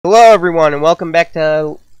Hello everyone and welcome back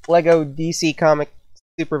to LEGO DC Comic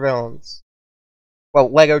Supervillains.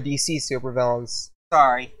 Well, LEGO DC Supervillains.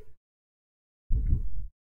 Sorry.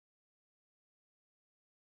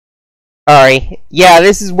 Yeah,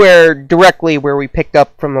 this is directly where we picked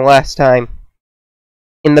up from the last time.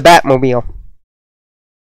 In the Batmobile.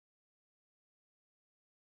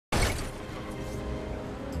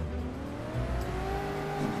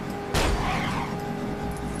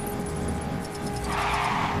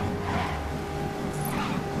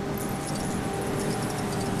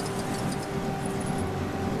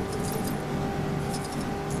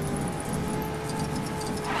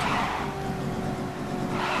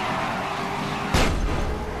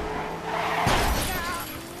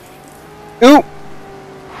 Ooh!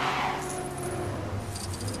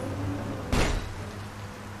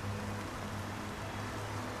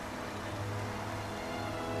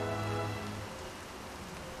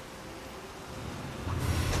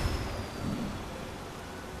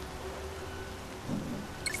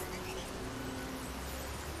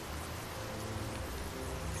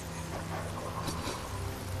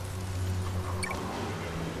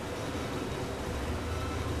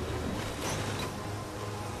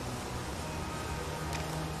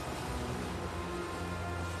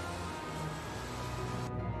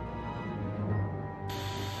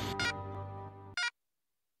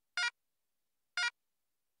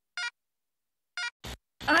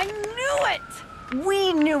 I knew it!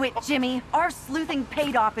 We knew it, Jimmy. Our sleuthing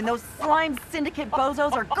paid off and those slime syndicate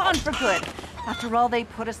bozos are gone for good. After all they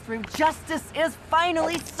put us through, justice is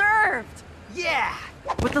finally served! Yeah!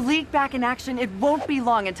 With the League back in action, it won't be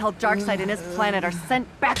long until Darkseid and his planet are sent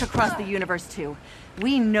back across the universe too.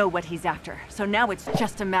 We know what he's after, so now it's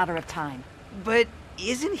just a matter of time. But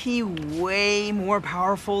isn't he way more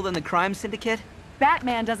powerful than the crime syndicate?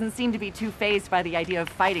 Batman doesn't seem to be too fazed by the idea of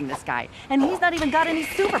fighting this guy, and he's not even got any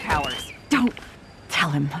superpowers. Don't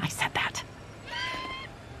tell him I said that.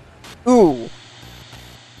 Ooh.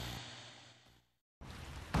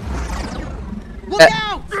 Look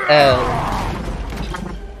out!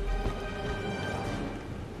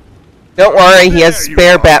 Don't worry, he has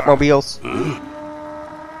spare Batmobiles.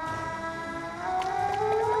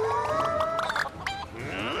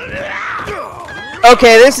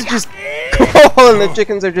 Okay, this is just cool and the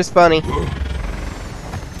chickens are just funny.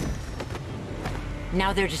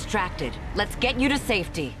 Now they're distracted. Let's get you to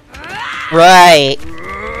safety. Right.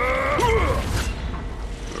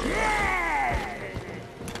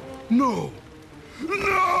 No!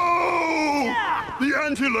 No! The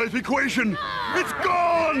anti-life equation! It's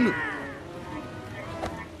gone!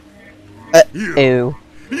 Ew.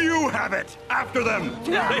 You have it! After them!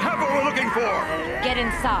 They have what we're looking for! Get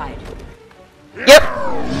inside. Yep.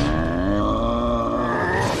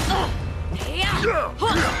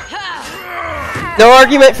 No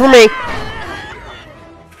argument for me.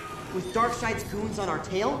 With Darkseid's goons on our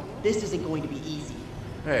tail, this isn't going to be easy.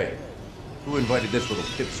 Hey, who invited this little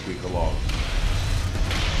pipsqueak along?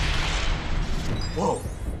 Whoa,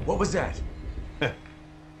 what was that?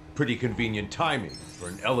 Pretty convenient timing for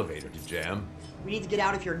an elevator to jam. We need to get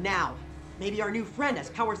out of here now. Maybe our new friend has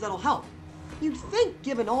powers that'll help. You'd think,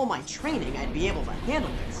 given all my training, I'd be able to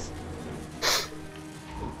handle this.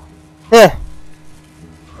 Huh.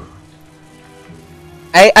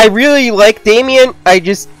 I really like Damian.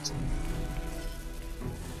 It's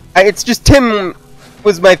just Tim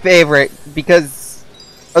was my favorite because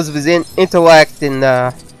of his intellect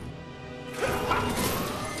and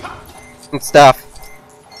stuff.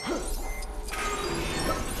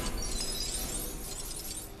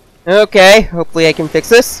 Okay, hopefully I can fix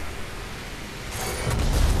this.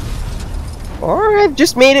 Or I've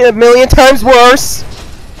just made it a million times worse.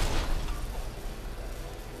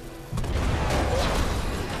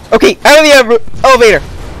 Okay, out of the elevator!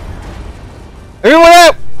 Everyone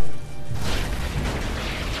out!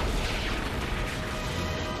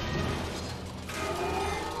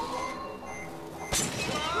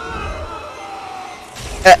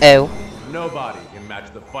 Uh-oh. Nobody can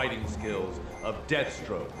match the fighting skills of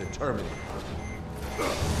Deathstroke, the Terminator.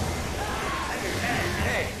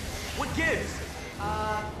 Hey, what gives?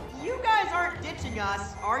 You guys aren't ditching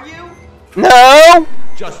us, are you? No!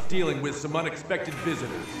 Just dealing with some unexpected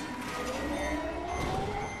visitors.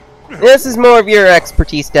 This is more of your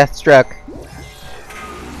expertise, Deathstroke.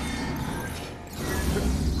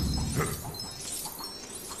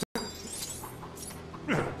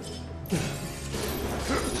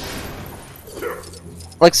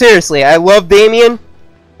 Like, seriously, I love Damian.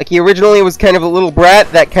 Like, he originally was kind of a little brat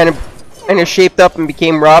that kind of shaped up and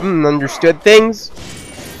became Robin and understood things.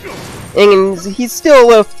 And he's still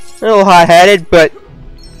a little hot-headed, but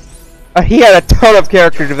He had a ton of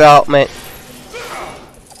character development.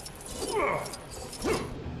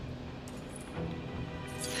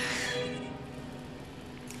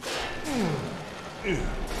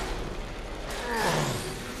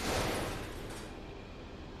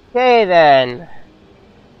 Okay then.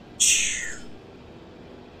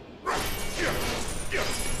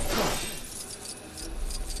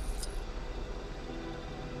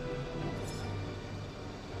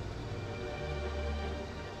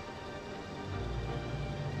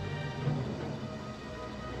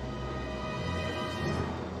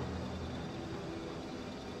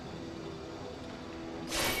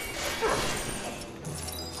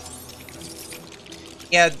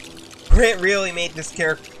 Yeah, Grant really made this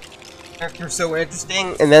character so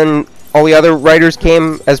interesting, and then all the other writers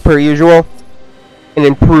came, as per usual, and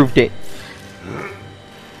improved it.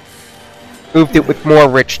 Moved it with more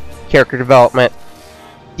rich character development.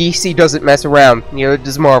 DC doesn't mess around, neither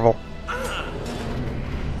does Marvel.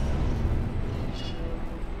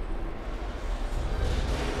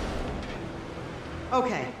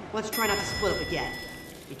 Okay, let's try not to split up again.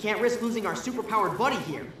 We can't risk losing our superpowered buddy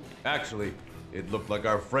here. Actually, it looked like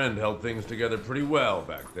our friend held things together pretty well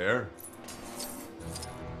back there.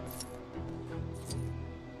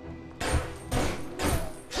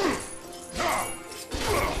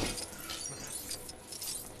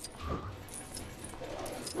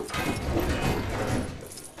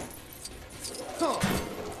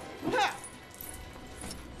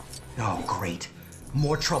 Oh, great.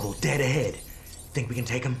 More trouble dead ahead. Think we can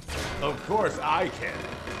take him? Of course I can.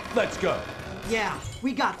 Let's go. Yeah,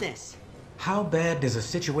 we got this. How bad does a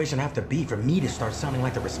situation have to be for me to start sounding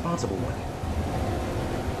like the responsible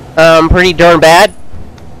one? Pretty darn bad.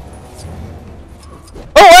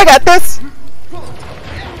 Oh, I got this!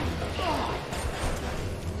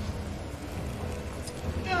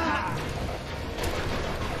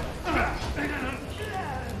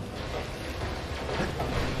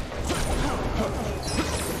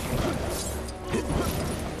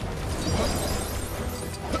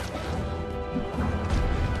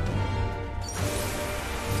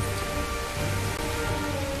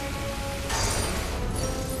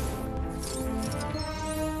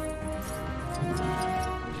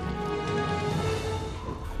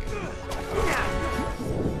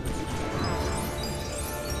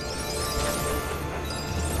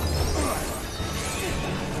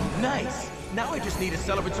 Nice! Now I just need a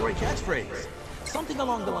celebratory catchphrase. Something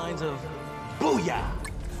along the lines of, Booyah!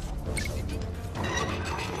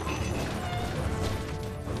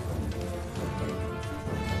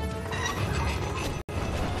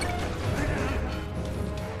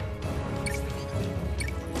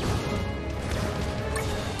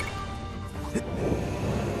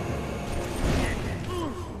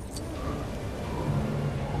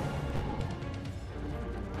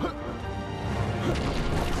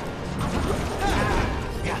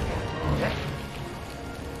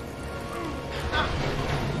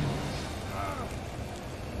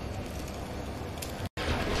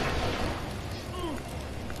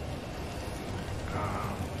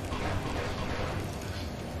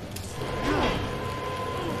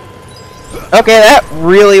 Okay, that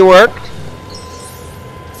really worked.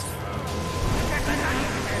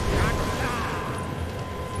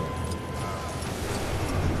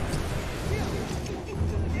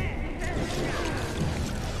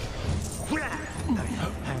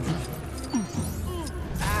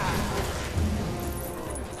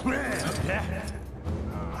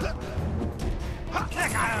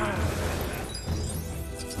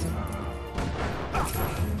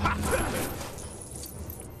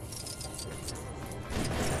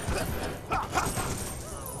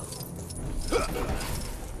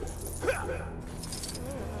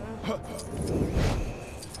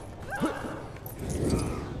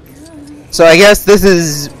 So I guess this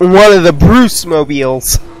is one of the Bruce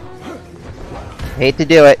mobiles. Hate to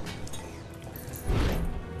do it.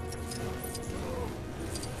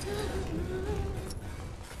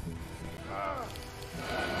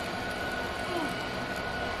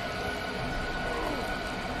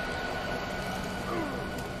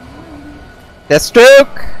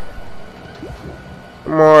 Deathstroke.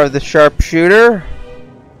 More of the sharpshooter.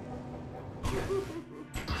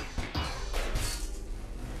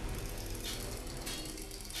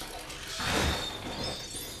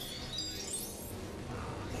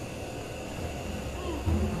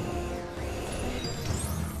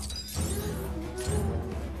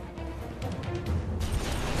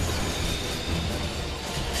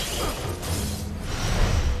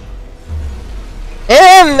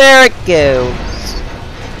 And there it goes.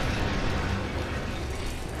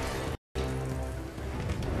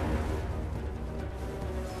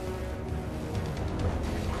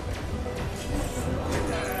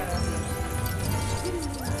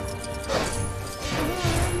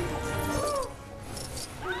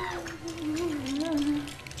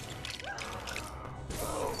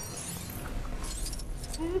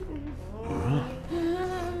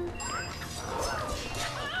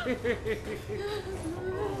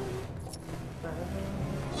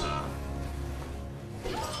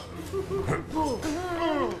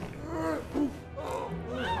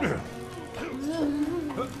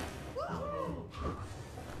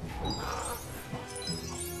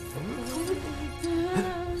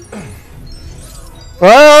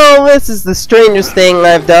 Well, this is the strangest thing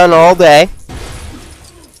I've done all day.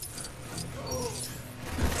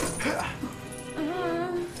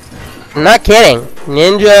 I'm not kidding.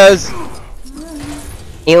 Ninjas,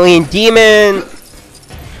 alien demons,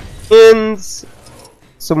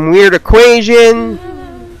 some weird equation.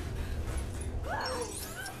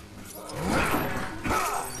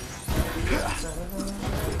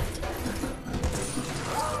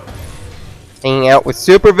 Hanging out with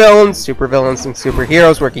supervillains and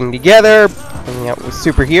superheroes working together, hanging out with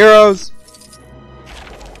superheroes.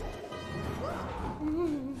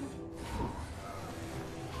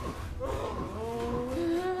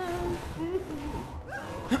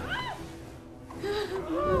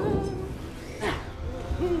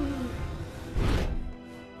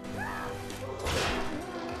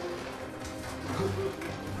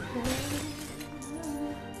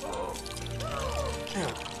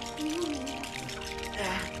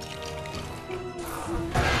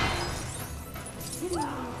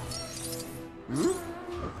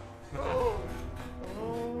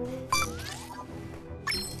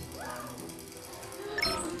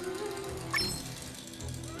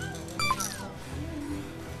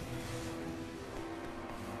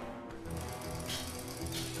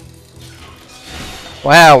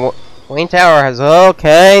 Wow, Wayne Tower has all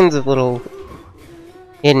kinds of little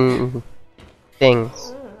hidden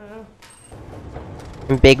things.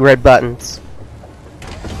 And big red buttons.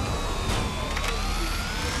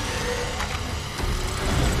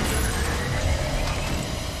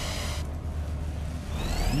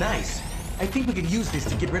 Nice. I think we could use this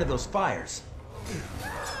to get rid of those fires.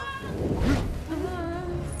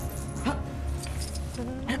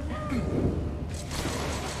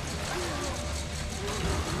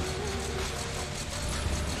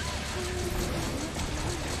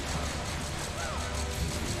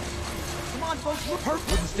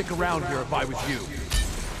 Wouldn't stick around here if I was you.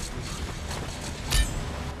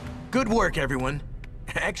 Good work, everyone.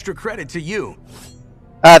 Extra credit to you.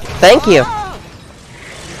 Thank you.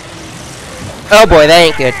 Oh boy, that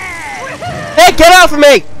ain't good. Hey, get off of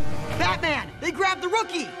me! Batman! They grabbed the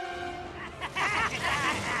rookie!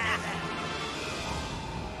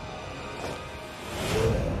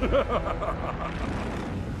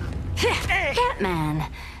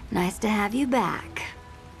 Batman, nice to have you back.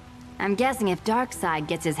 I'm guessing if Darkseid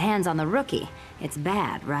gets his hands on the rookie, it's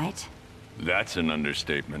bad, right? That's an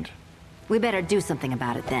understatement. We better do something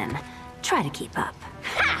about it then. Try to keep up.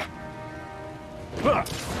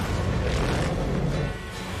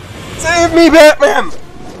 Save me, Batman!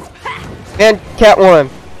 And Catwoman.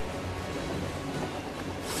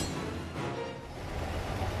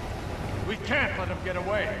 We can't let him get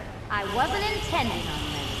away. I wasn't intending on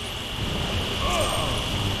this.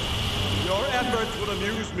 Your efforts would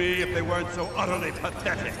amuse me if they weren't so utterly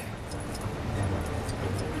pathetic.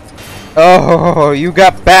 Oh, you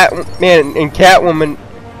got Batman and Catwoman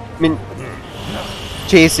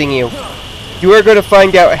chasing you. You are going to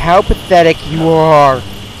find out how pathetic you are.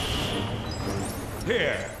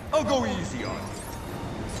 Here, I'll go easy on you.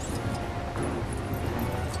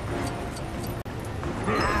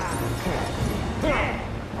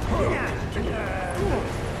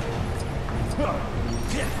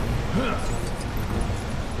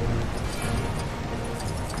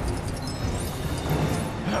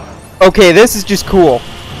 Okay, this is just cool.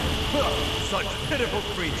 Such pitiful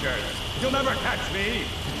creatures. You'll never catch me.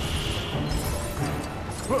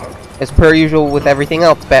 As per usual with everything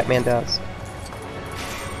else Batman does.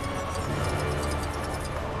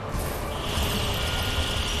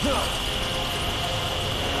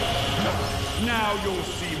 Now you'll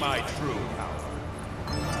see my true power.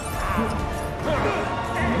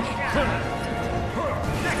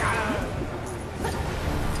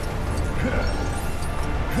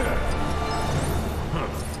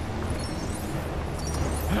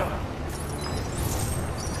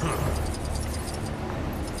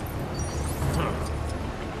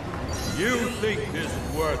 You think this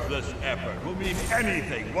worthless effort will mean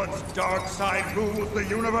anything once Darkseid rules the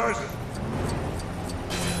universe?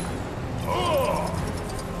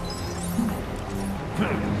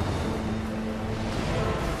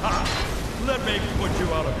 Let me put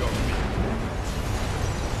you out of your misery.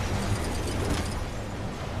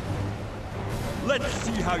 Let's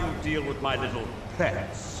see how you deal with my little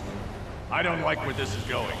pets. I don't like where this is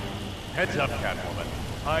going. Heads up, Catwoman.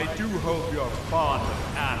 I do hope you're fond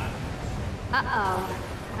of animals. Uh-oh.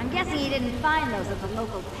 I'm guessing you didn't find those at the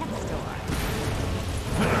local pet store.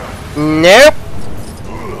 Nope.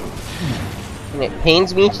 And it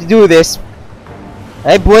pains me to do this.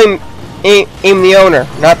 I blame Aim the owner,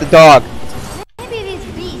 not the dog. Maybe these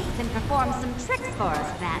beasts can perform some tricks for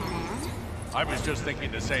us, Batman. I was just thinking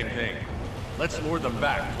the same thing. Let's lure them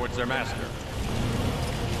back towards their master.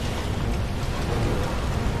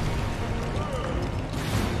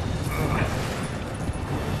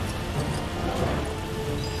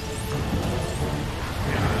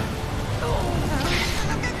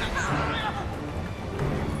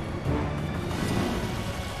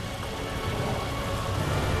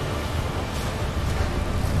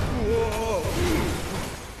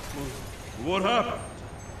 What happened?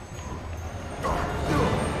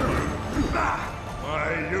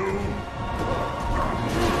 Why, you...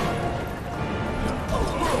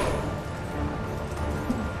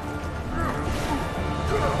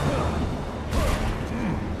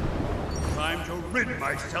 Time to rid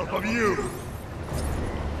myself of you!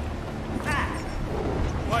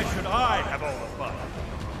 Why should I have all the fun?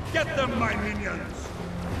 Get them, my minions!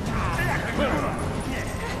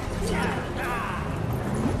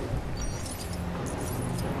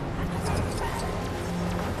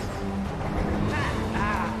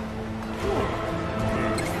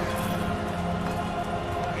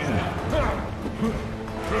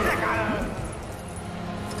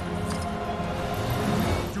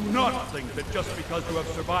 Do not think that just because you have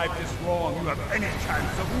survived this wrong, you have any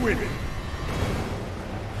chance of winning.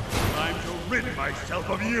 Time to rid myself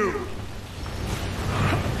of you.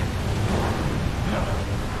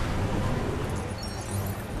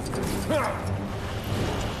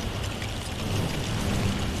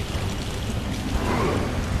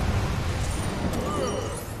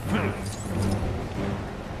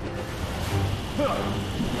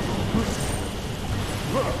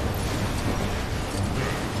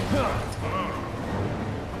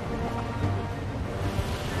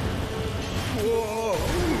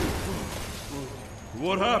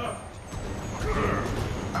 What happened?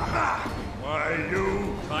 Why,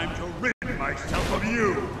 you... Time to rid myself of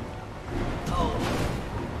you!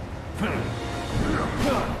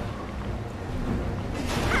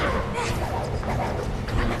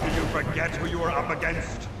 Did you forget who you were up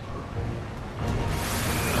against?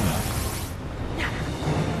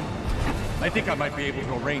 I think I might be able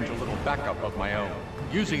to arrange a little backup of my own,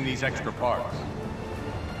 using these extra parts.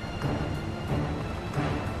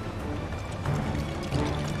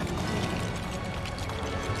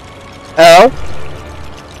 Oh?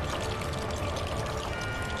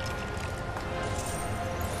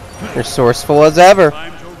 Resourceful as ever.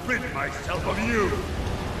 Time to rid myself of you!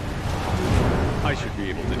 I should be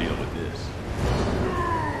able to deal with this.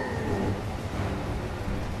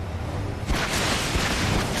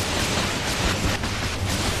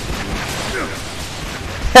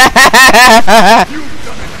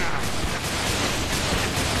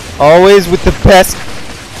 Always with the best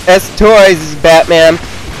toys is Batman.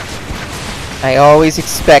 I always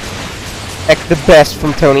expect the best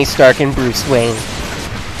from Tony Stark and Bruce Wayne.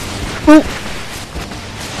 Ooh.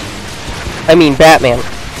 I mean Batman.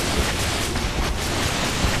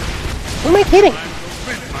 Who am I kidding? Time to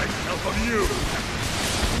rid myself of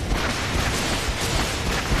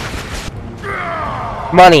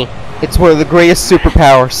you! Money. It's one of the greatest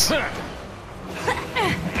superpowers.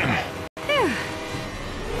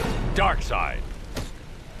 Darkseid.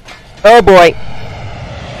 Oh boy.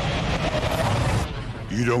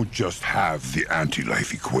 You don't just have the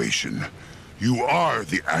anti-life equation. You are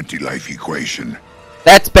the anti-life equation.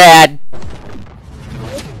 That's bad.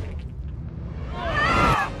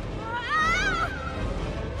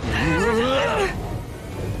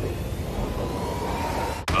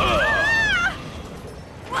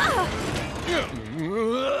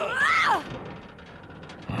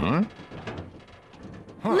 Huh?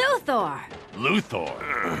 Luthor!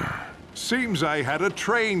 Luthor? Seems I had a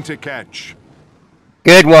train to catch.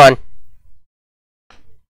 Good one.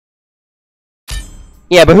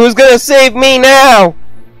 Yeah, but who's gonna save me now?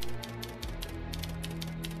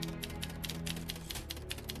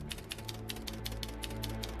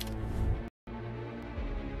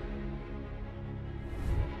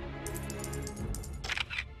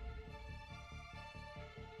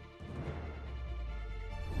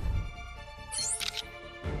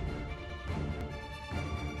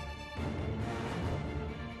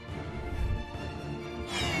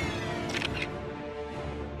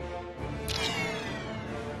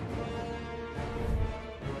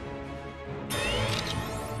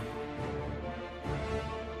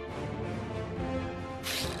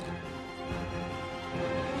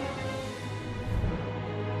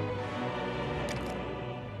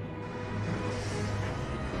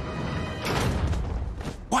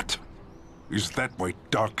 Is that why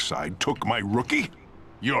Darkseid took my rookie?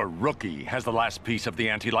 Your rookie has the last piece of the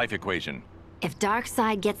anti-life equation. If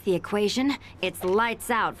Darkseid gets the equation, it's lights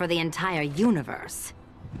out for the entire universe.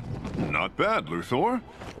 Not bad, Luthor.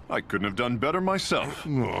 I couldn't have done better myself.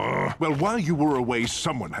 Well, while you were away,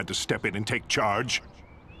 someone had to step in and take charge.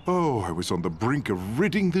 Oh, I was on the brink of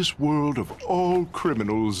ridding this world of all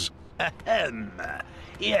criminals.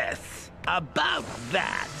 Yes, about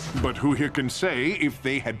that. But who here can say if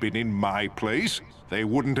they had been in my place, they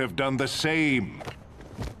wouldn't have done the same?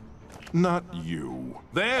 Not you.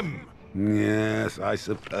 Them! Yes, I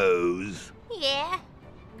suppose. Yeah.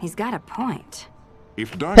 He's got a point.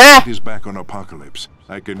 If Darkseid is back on Apocalypse,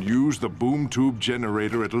 I can use the boom tube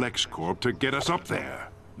generator at LexCorp to get us up there.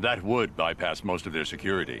 That would bypass most of their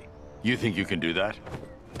security. You think you can do that?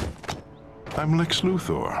 I'm Lex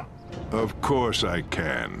Luthor. Of course I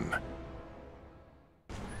can.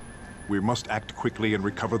 We must act quickly and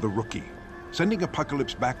recover the rookie. Sending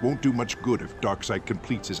Apocalypse back won't do much good if Darkseid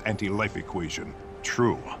completes his anti-life equation.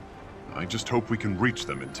 True. I just hope we can reach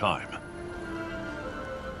them in time.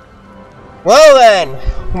 Well then,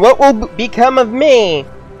 what will become of me?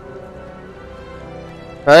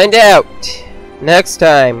 Find out next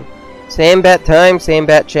time. Same bat time, same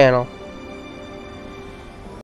bat channel.